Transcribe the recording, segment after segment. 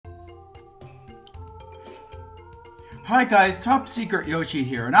Hi guys, TopSecretYoshi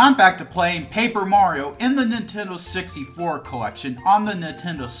here, and I'm back to playing Paper Mario in the Nintendo 64 collection on the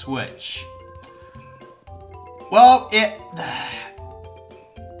Nintendo Switch. Well,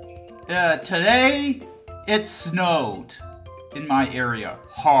 today, it snowed in my area,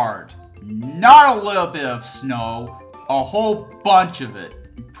 hard. Not a little bit of snow, a whole bunch of it,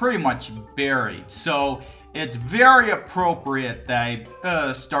 pretty much buried. So, it's very appropriate that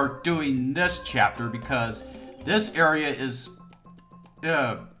I start doing this chapter because this area is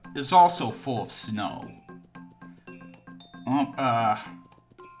also full of snow.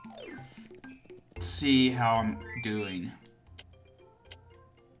 Let's see how I'm doing.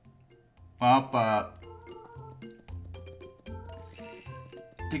 I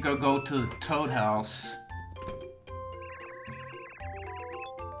think I'll go to the Toad House.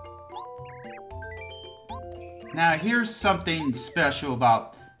 Now, here's something special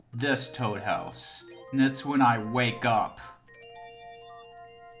about this Toad House. And it's when I wake up.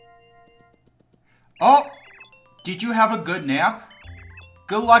 Oh! Did you have a good nap?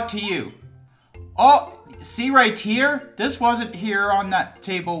 Good luck to you. Oh! See right here? This wasn't here on that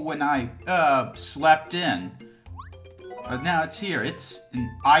table when I, slept in. But now it's here. It's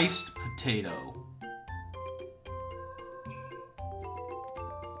an iced potato.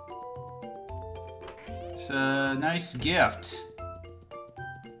 It's a nice gift.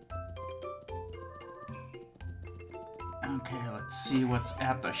 Okay, let's see what's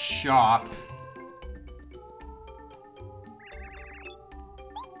at the shop.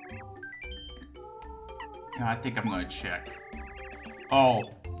 Yeah, I think I'm gonna check. Oh,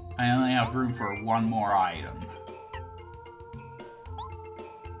 I only have room for one more item.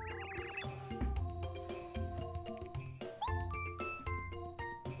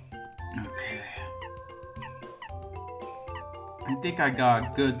 Okay. I think I got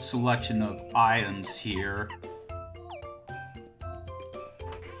a good selection of items here.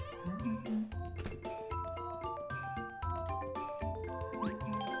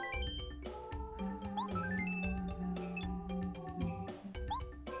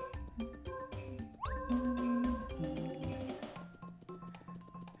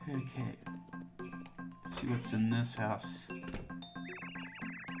 Okay, let's see what's in this house.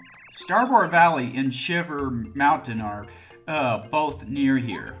 Starboard Valley and Shiver Mountain are both near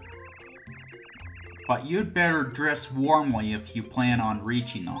here. But you'd better dress warmly if you plan on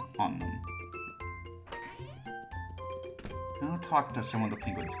reaching on them. I'll talk to some of the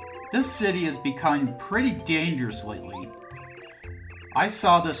penguins. This city is becoming pretty dangerous lately. I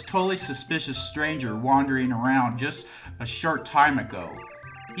saw this totally suspicious stranger wandering around just a short time ago.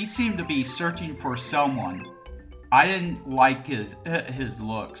 He seemed to be searching for someone. I didn't like his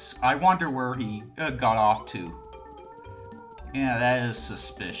looks. I wonder where he got off to. Yeah, that is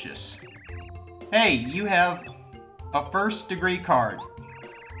suspicious. Hey, you have a first degree card.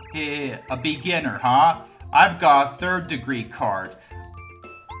 A beginner, huh? I've got a third degree card.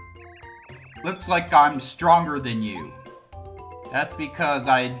 Looks like I'm stronger than you. That's because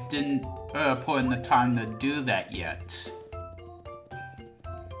I didn't put in the time to do that yet.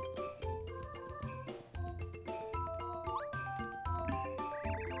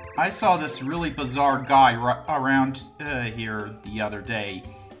 I saw this really bizarre guy around here the other day.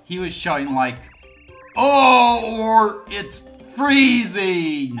 He was shouting like, "Oh, or it's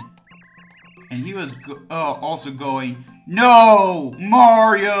freezing!" And he was also going, "No,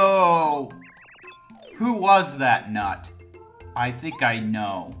 Mario!" Who was that nut? I think I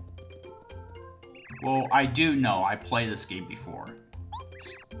know. Well, I do know. I played this game before.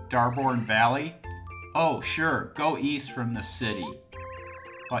 Starboard Valley? Oh, sure. Go east from the city.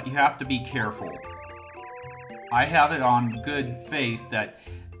 But you have to be careful. I have it on good faith that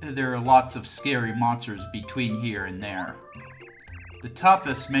there are lots of scary monsters between here and there. The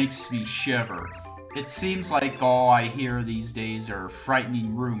toughest makes me shiver. It seems like all I hear these days are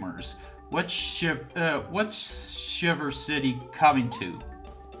frightening rumors. What's Shiver City coming to?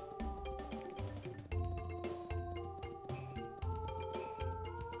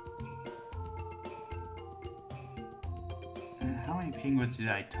 How many penguins did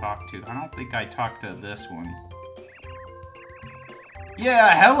I talk to? I don't think I talked to this one.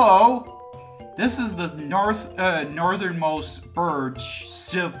 Yeah, hello! This is the northernmost bird,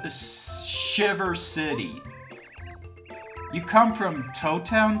 Shiver City. You come from Toad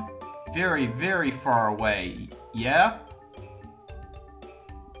Town? Very, very far away, yeah?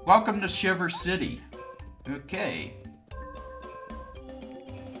 Welcome to Shiver City. Okay.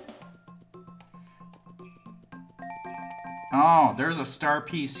 Oh, there's a star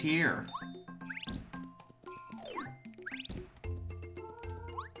piece here.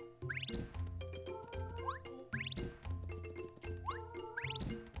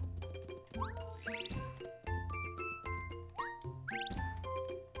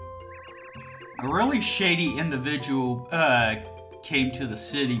 A really shady individual came to the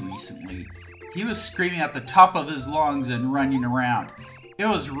city recently. He was screaming at the top of his lungs and running around. It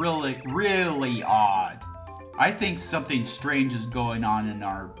was really, really odd. I think something strange is going on in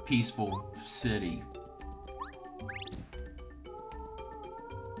our peaceful city.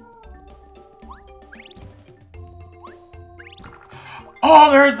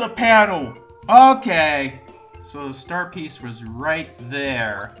 Oh, there's the panel! Okay. So the star piece was right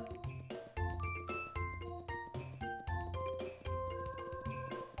there.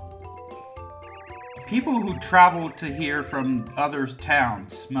 People who travel to here from other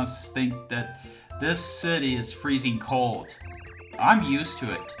towns must think that this city is freezing cold. I'm used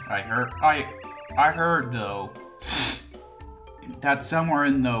to it. I heard though that somewhere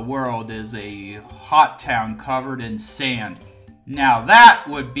in the world is a hot town covered in sand. Now that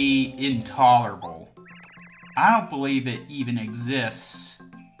would be intolerable. I don't believe it even exists.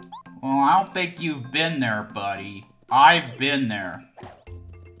 Well, I don't think you've been there, buddy. I've been there.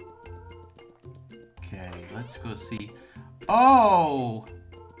 Okay, let's go see. Oh!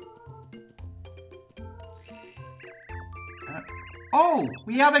 Oh,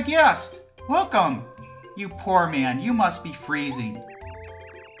 we have a guest! Welcome! You poor man, you must be freezing.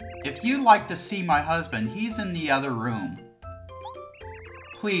 If you'd like to see my husband, he's in the other room.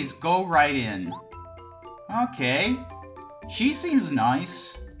 Please, go right in. Okay. She seems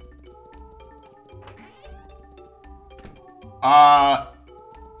nice.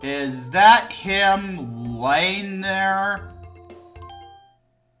 Is that him laying there?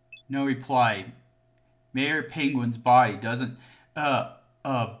 No reply. Mayor Penguin's body doesn't,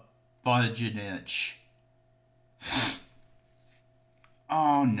 budge an inch.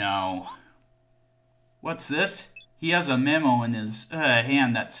 Oh no. What's this? He has a memo in his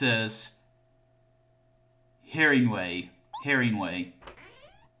hand that says, Herringway.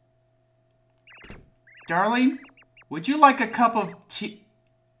 Darling, would you like a cup of tea?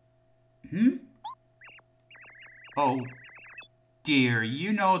 Oh, dear,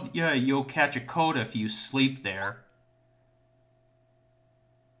 you know you'll catch a cold if you sleep there.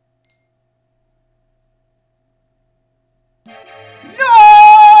 No!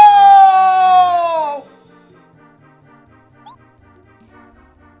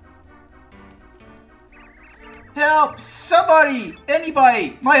 Help! Somebody!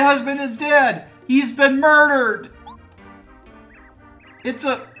 Anybody! My husband is dead! He's been murdered! It's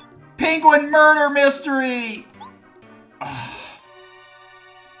a penguin murder mystery!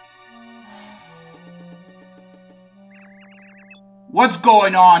 What's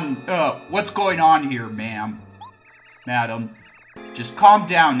going on? What's going on here, ma'am? Madam, just calm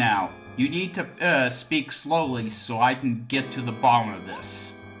down now. You need to speak slowly so I can get to the bottom of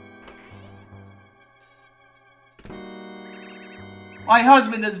this. My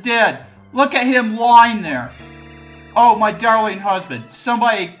husband is dead. Look at him lying there. Oh, my darling husband.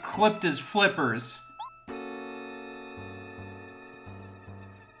 Somebody clipped his flippers.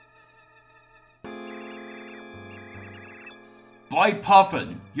 By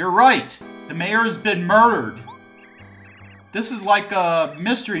Puffin, you're right. The mayor's been murdered. This is like a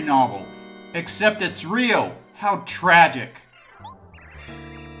mystery novel, except it's real. How tragic.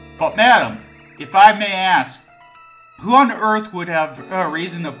 But madam, if I may ask, who on earth would have a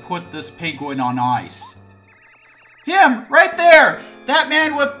reason to put this penguin on ice? Him, right there! That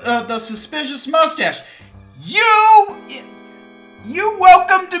man with the suspicious mustache. You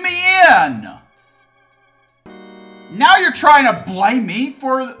welcomed me in! Now you're trying to blame me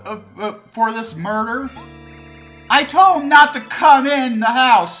for this murder? I told him not to come in the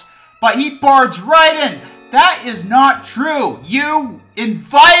house, but he barged right in. That is not true. You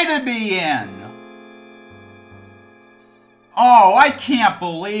invited me in. Oh, I can't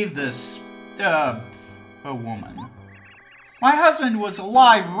believe this, a woman. My husband was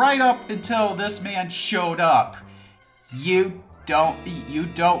alive right up until this man showed up. You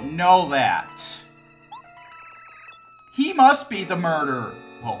don't know that. He must be the murderer.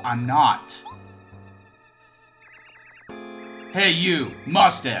 Well, I'm not. Hey you,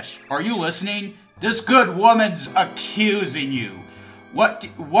 mustache, are you listening? This good woman's accusing you. What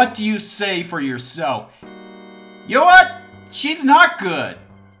do you say for yourself? You know what? She's not good.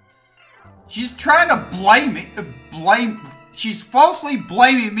 She's trying to blame me, she's falsely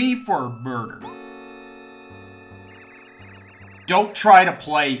blaming me for murder. Don't try to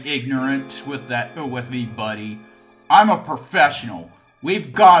play ignorant with me, buddy. I'm a professional.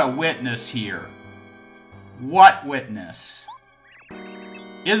 We've got a witness here. What witness?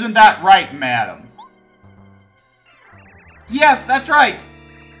 Isn't that right, madam? Yes, that's right.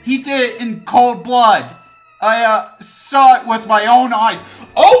 He did it in cold blood. I saw it with my own eyes.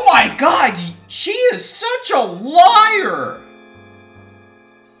 Oh my god! She is such a liar!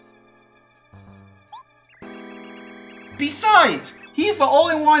 Besides, he's the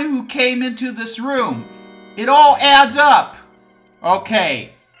only one who came into this room. It all adds up.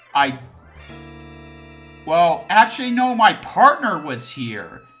 Okay, well, actually, no, my partner was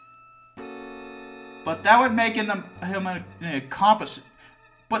here. But that would make him an accomplice.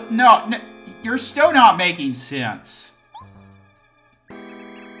 But no, you're still not making sense.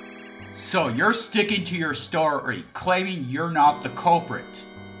 So you're sticking to your story, claiming you're not the culprit.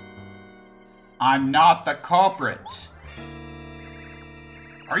 I'm not the culprit.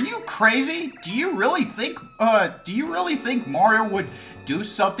 Are you crazy? Do you really think Mario would do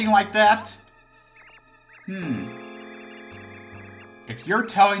something like that? If you're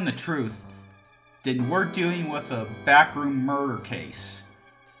telling the truth, then we're dealing with a backroom murder case.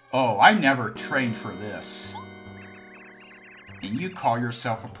 Oh, I never trained for this. And you call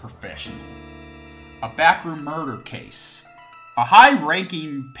yourself a professional. A backroom murder case. A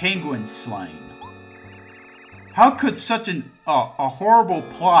high-ranking penguin slain. How could such a horrible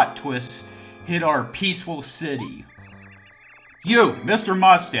plot twist hit our peaceful city? You, Mr.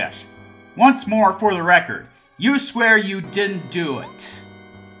 Mustache, once more for the record, you swear you didn't do it.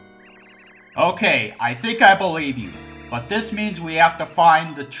 Okay, I think I believe you, but this means we have to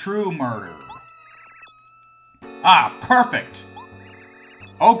find the true murderer. Ah, perfect!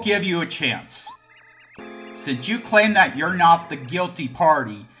 I'll give you a chance. Since you claim that you're not the guilty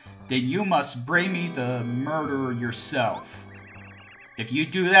party, then you must bring me the murderer yourself. If you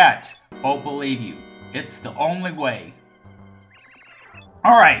do that, I'll believe you. It's the only way.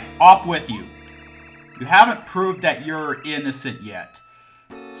 Alright, off with you. You haven't proved that you're innocent yet,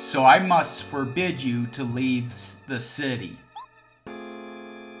 so I must forbid you to leave the city.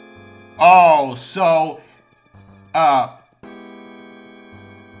 Oh, so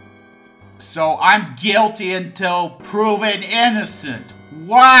I'm guilty until proven innocent.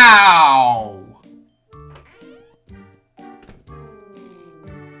 Wow!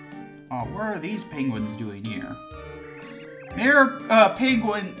 Oh, what are these penguins doing here? Mayor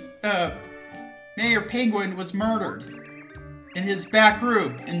Penguin was murdered in his back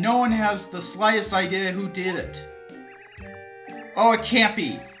room, and no one has the slightest idea who did it. Oh, it can't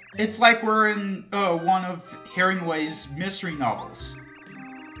be. It's like we're in one of Hemingway's mystery novels.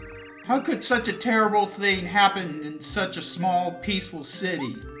 How could such a terrible thing happen in such a small, peaceful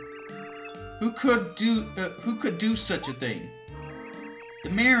city? Who could do such a thing? The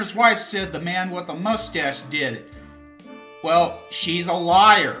mayor's wife said the man with the mustache did it. Well, she's a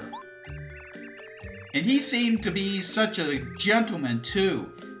liar. And he seemed to be such a gentleman,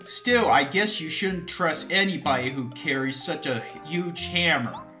 too. Still, I guess you shouldn't trust anybody who carries such a huge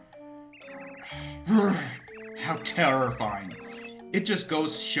hammer. How terrifying. It just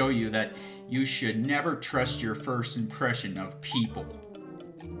goes to show you that you should never trust your first impression of people.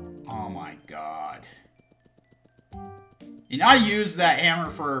 Oh my god. And I use that hammer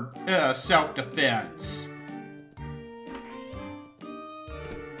for self-defense.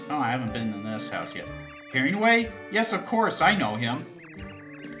 Oh, I haven't been in this house yet. Hemingway? Yes, of course, I know him.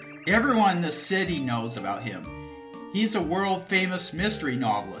 Everyone in this city knows about him. He's a world-famous mystery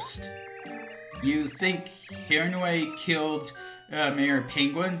novelist. You think Hemingway killed Mayor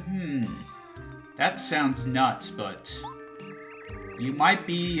Penguin? That sounds nuts, but you might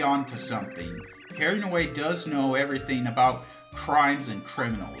be onto something. Hemingway does know everything about crimes and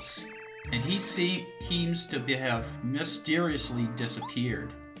criminals, and he seems to have mysteriously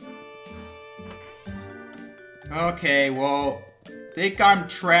disappeared. Okay, well, think I'm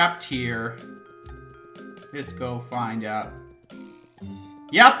trapped here. Let's go find out.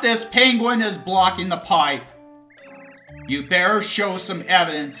 Yep, this penguin is blocking the pipe. You better show some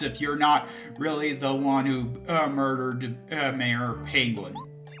evidence if you're not really the one who murdered Mayor Penguin.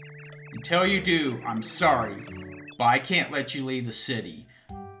 Until you do, I'm sorry, but I can't let you leave the city.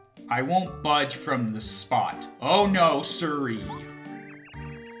 I won't budge from this spot. Oh no, sirree.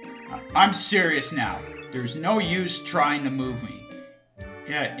 I'm serious now. There's no use trying to move me.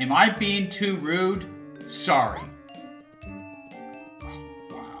 Yeah, am I being too rude? Sorry.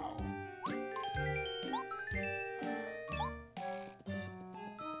 Wow.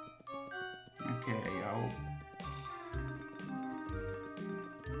 Okay,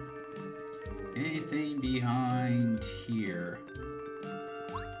 anything behind here?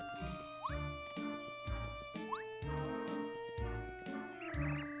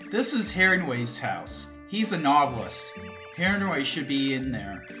 This is Hemingway's house. He's a novelist. Hemingway should be in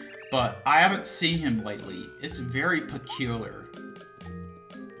there, but I haven't seen him lately. It's very peculiar.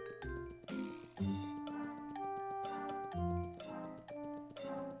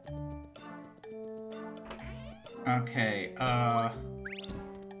 Okay,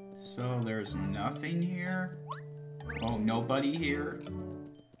 so there's nothing here? Oh, nobody here?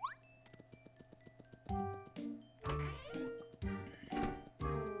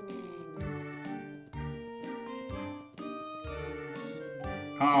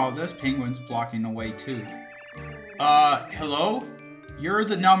 Oh, this penguin's blocking the way too. Hello? You're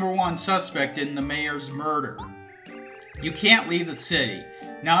the #1 suspect in the mayor's murder. You can't leave the city,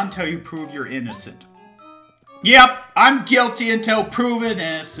 not until you prove you're innocent. Yep, I'm guilty until proven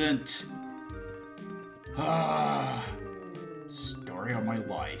innocent. Story of my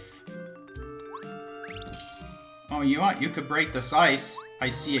life. Oh, you could break this ice. I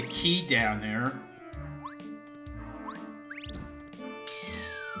see a key down there.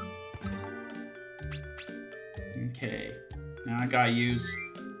 Okay, now I gotta use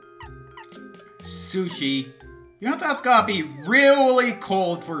sushi. You know, that's gotta be really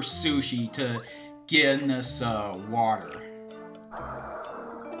cold for sushi to get in this water.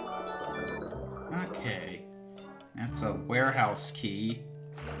 Okay, that's a warehouse key.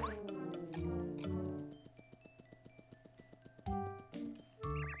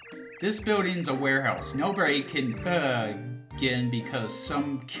 This building's a warehouse. Nobody can get in because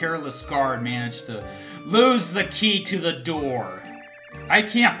some careless guard managed to lose the key to the door. I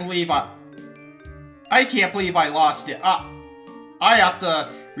can't believe I lost it. I have to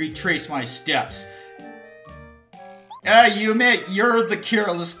retrace my steps. You admit you're the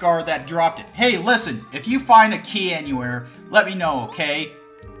careless guard that dropped it. Hey, listen, if you find a key anywhere, let me know, okay?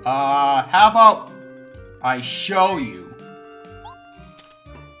 How about I show you?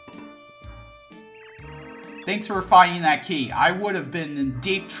 Thanks for finding that key. I would have been in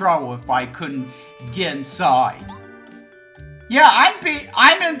deep trouble if I couldn't get inside. Yeah,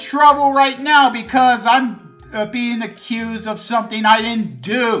 I'm in trouble right now because I'm being accused of something I didn't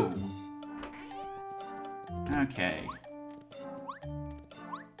do. Okay.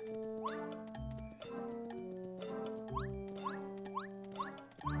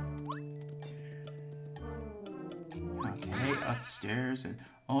 Okay, upstairs and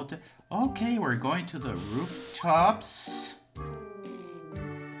okay, we're going to the rooftops.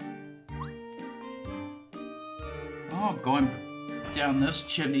 Oh, going down this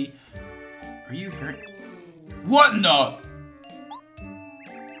chimney. Are you hearing? What in the?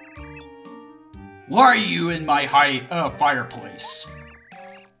 Why are you in my fireplace?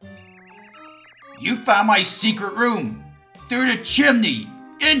 You found my secret room through the chimney.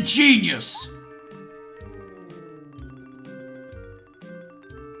 Ingenious.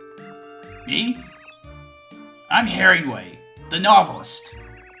 Me? I'm Herringway, the novelist.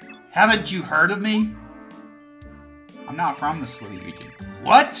 Haven't you heard of me? I'm not from the Sleepy region.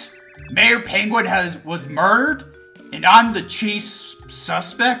 What? Mayor Penguin was murdered? And I'm the chief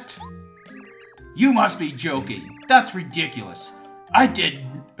suspect? You must be joking. That's ridiculous. I did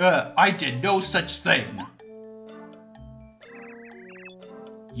no such thing.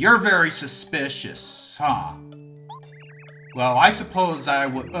 You're very suspicious, huh? Well, I suppose I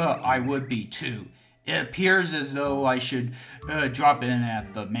would be too. It appears as though I should drop in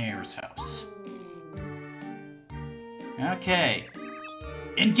at the mayor's house. Okay.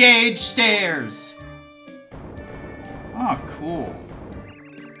 Engage stairs! Oh, cool.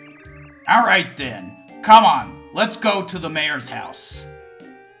 Alright then. Come on, let's go to the mayor's house.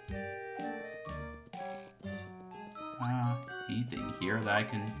 Anything here that I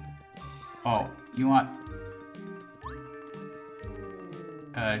can... Oh, you want...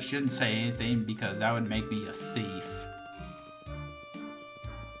 I shouldn't say anything because that would make me a thief.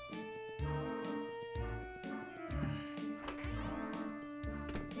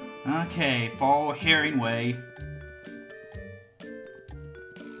 Okay, follow Herringway.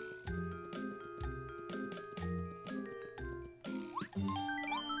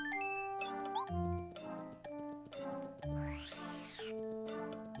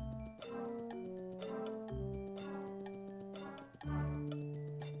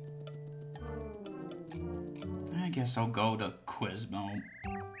 I guess I'll go to Quizmo.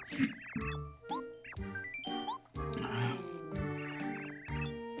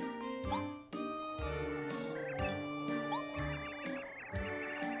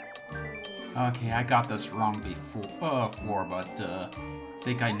 Okay, I got this wrong before, but I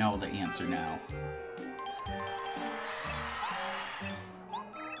think I know the answer now.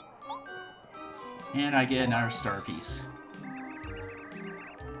 And I get another star piece.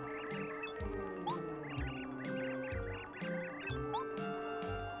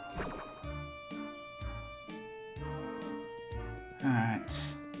 Alright.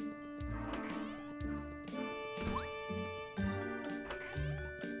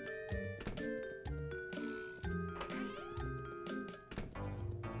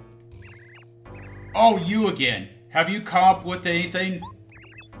 Oh, you again. Have you come up with anything?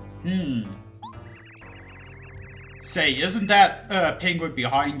 Say, isn't that penguin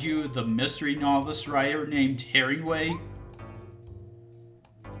behind you the mystery novelist writer named Herringway?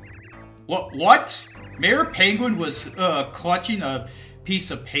 What? Mayor Penguin was clutching a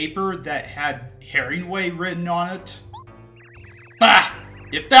piece of paper that had Herringway written on it? Bah!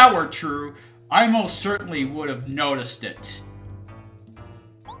 If that were true, I most certainly would have noticed it.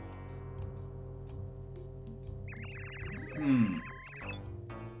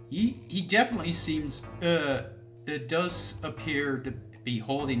 He definitely seems, it does appear to be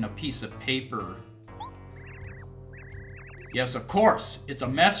holding a piece of paper. Yes, of course, it's a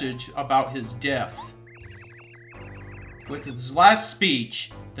message about his death. With his last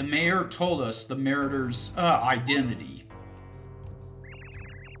speech, the mayor told us the murderer's identity.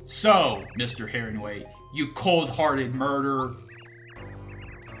 So, Mr. Herringway, you cold-hearted murderer.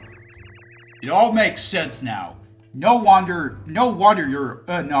 It all makes sense now. No wonder your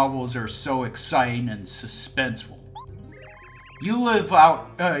novels are so exciting and suspenseful. You live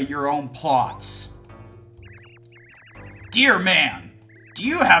out your own plots. Dear man, do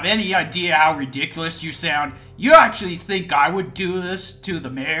you have any idea how ridiculous you sound? You actually think I would do this to the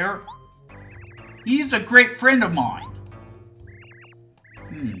mayor? He's a great friend of mine.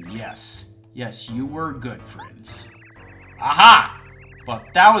 Yes. Yes, you were good friends. Aha!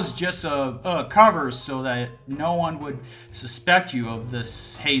 But that was just a cover so that no one would suspect you of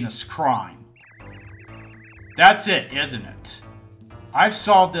this heinous crime. That's it, isn't it? I've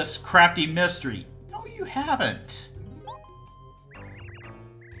solved this crafty mystery. No, you haven't.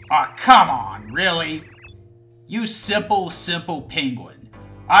 Aw, come on, really? You simple penguin.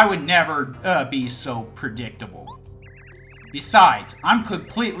 I would never be so predictable. Besides, I'm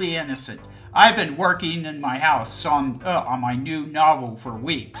completely innocent. I've been working in my house on my new novel for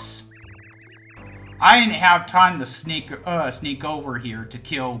weeks. I didn't have time to sneak over here to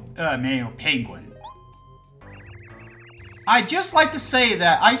kill Mayor Penguin. I'd just like to say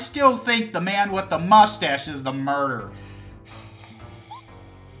that I still think the man with the mustache is the murderer.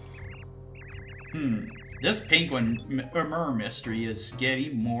 This penguin murder mystery is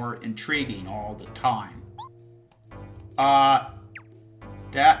getting more intriguing all the time. That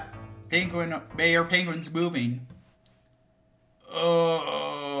Mayor Penguin's moving.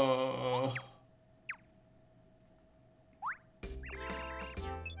 Oh,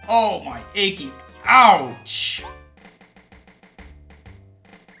 my achy. Ouch.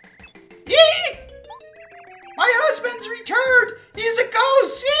 Eek! My husband's returned. He's a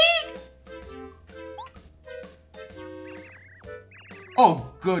ghost. Eek! Oh,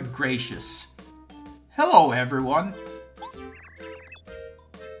 good gracious. Hello, everyone.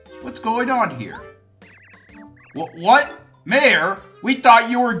 What's going on here? What? Mayor? We thought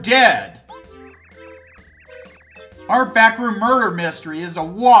you were dead. Our backroom murder mystery is a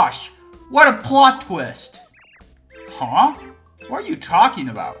wash. What a plot twist. Huh? What are you talking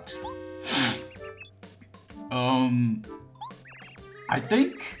about? I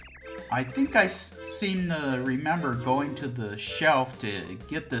think I seem to remember going to the shelf to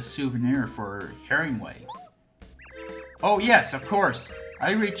get this souvenir for Herringway. Oh yes, of course.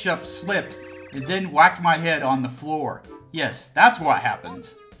 I reached up, slipped, and then whacked my head on the floor. Yes, that's what happened.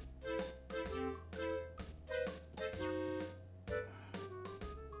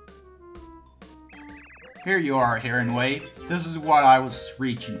 Here you are, Herringway. This is what I was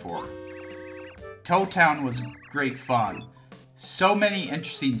reaching for. Toad Town was great fun. So many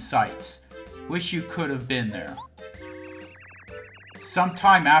interesting sights. Wish you could have been there.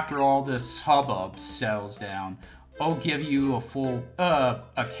 Sometime after all this hubbub settles down, I'll give you a full account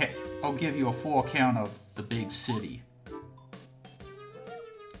of the big city.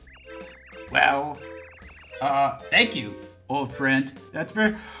 Well, thank you, old friend. That's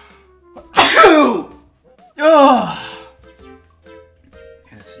very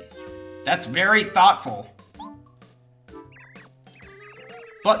Let's see. That's very thoughtful.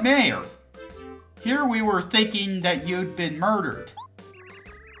 But Mayor, here we were thinking that you'd been murdered.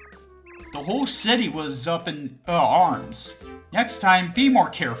 The whole city was up in arms. Next time, be more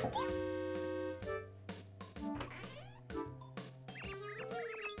careful.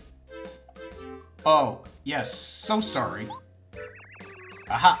 Oh, yes, so sorry.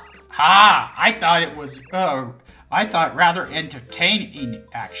 Aha! Ha! I thought rather entertaining,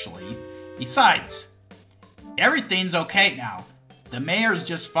 actually. Besides, everything's okay now. The mayor's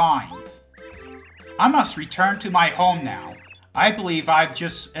just fine. I must return to my home now. I believe I've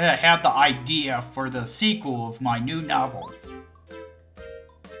just had the idea for the sequel of my new novel.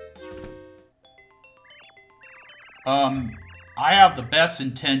 I have the best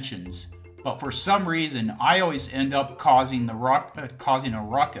intentions. But for some reason, I always end up causing a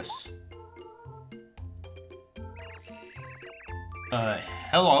ruckus.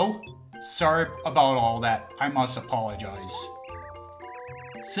 Hello? Sorry about all that. I must apologize.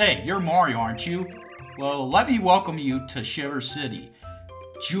 Say, you're Mario, aren't you? Well, let me welcome you to Shiver City,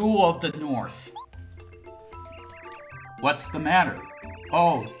 Jewel of the North. What's the matter?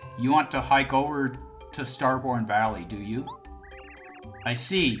 Oh, you want to hike over to Starborn Valley, do you? I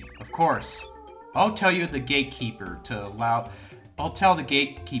see, of course. I'll tell the gatekeeper to allow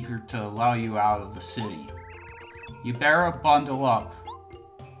you out of the city. You better bundle up.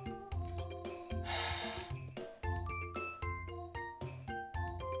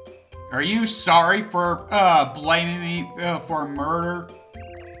 Are you sorry for blaming me for murder?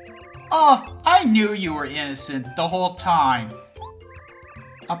 Oh, I knew you were innocent the whole time.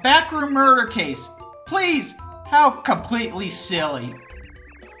 A backroom murder case. Please, how completely silly.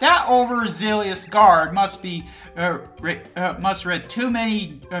 That overzealous guard must read too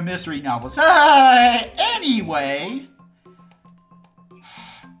many mystery novels. Anyway.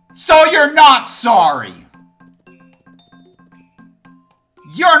 So you're not sorry.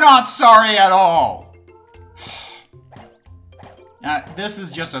 You're not sorry at all! This is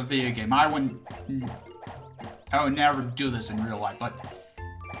just a video game. I would never do this in real life,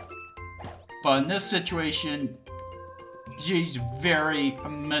 but in this situation, she's very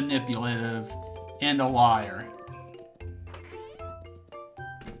manipulative and a liar.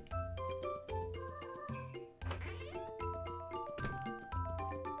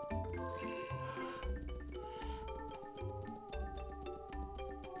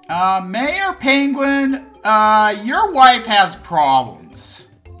 Mayor Penguin, your wife has problems.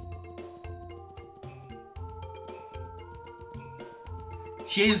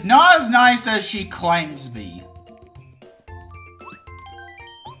 She's not as nice as she claims to be.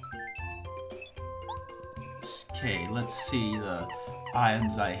 Okay, let's see the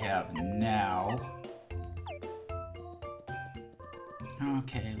items I have now.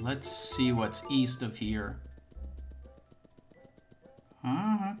 Okay, let's see what's east of here.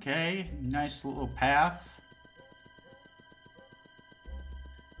 Okay, nice little path.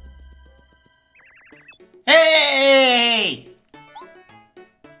 Hey!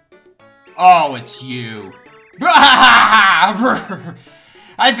 Oh, it's you. I've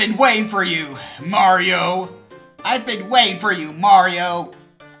been waiting for you, Mario. I've been waiting for you, Mario.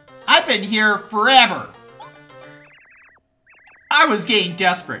 I've been here forever. I was getting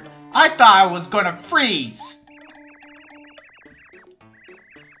desperate. I thought I was gonna freeze.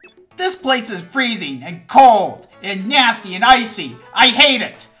 This place is freezing and cold and nasty and icy. I hate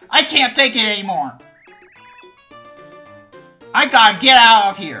it. I can't take it anymore. I gotta get out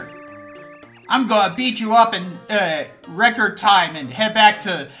of here. I'm gonna beat you up in record time and head back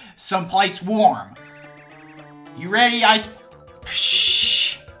to someplace warm. You ready, Ice?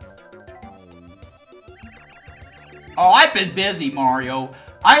 Psh. Oh, I've been busy, Mario.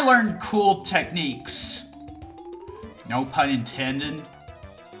 I learned cool techniques. No pun intended.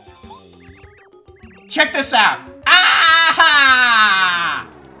 Check this out! Ah!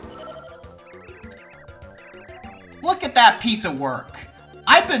 Look at that piece of work.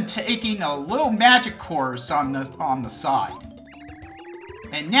 I've been taking a little magic course on the side.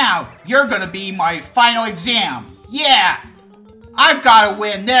 And now, you're gonna be my final exam. Yeah! I've gotta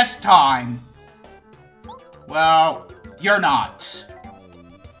win this time. Well, you're not.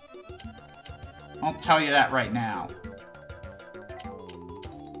 I'll tell you that right now.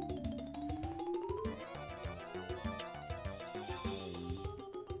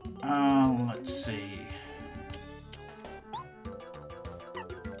 Let's see.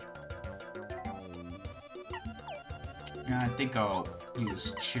 I think I'll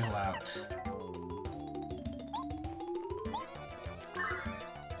use chill out.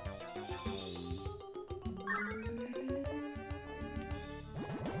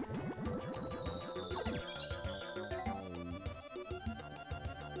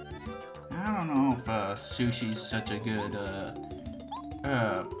 I don't know if Sushi's such a good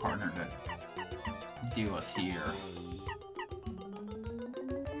partner to deal with here.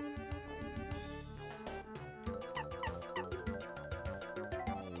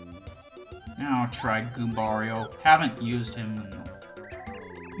 I'll try Goombario. Haven't used him in...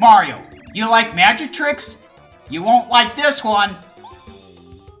 Mario, you like magic tricks? You won't like this one!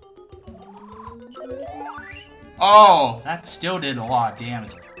 Oh, that still did a lot of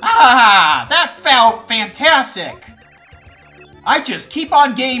damage. Ah, that felt fantastic! I just keep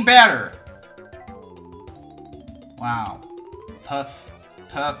on getting better. Wow.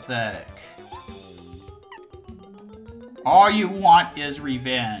 Pathetic. All you want is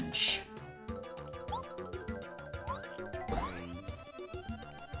revenge.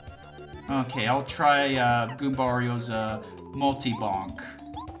 Okay, I'll try Goombario's multi-bonk.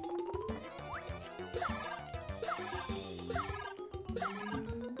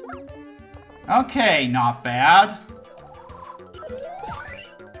 Okay, not bad.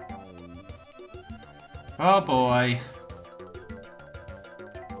 Oh boy.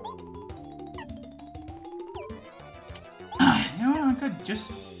 You know, I could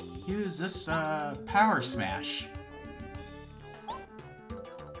just use this power smash.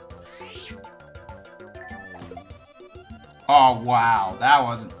 Oh wow, that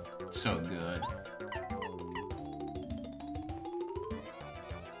wasn't so good.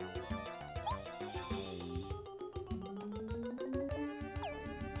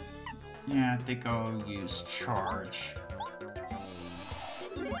 Yeah, I think I'll use charge.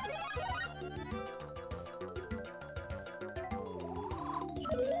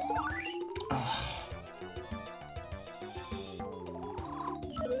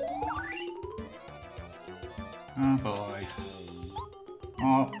 Oh boy.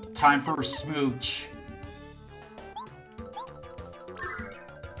 Oh, time for a smooch.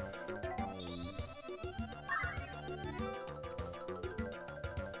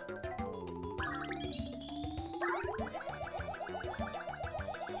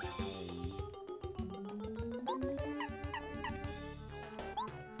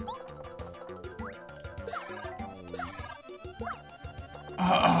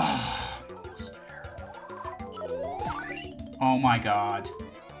 Almost there. Oh my god.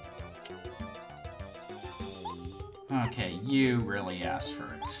 Okay, you really asked for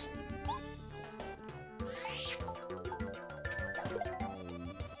it.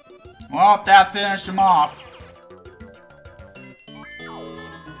 Well, that finished him off.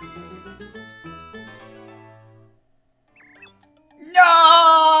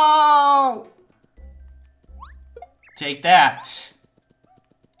 No! Take that.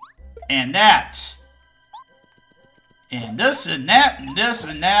 And that. And this and that and this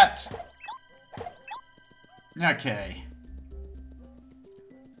and that. Okay.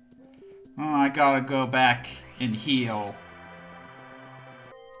 Oh, I gotta go back and heal.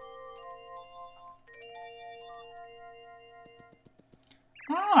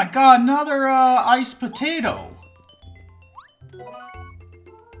 Oh, I got another iced potato.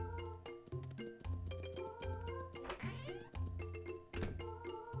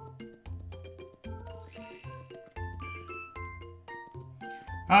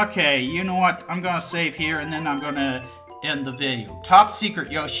 Okay, you know what? I'm gonna save here and then I'm gonna end the video.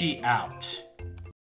 TopSecretYoshi out.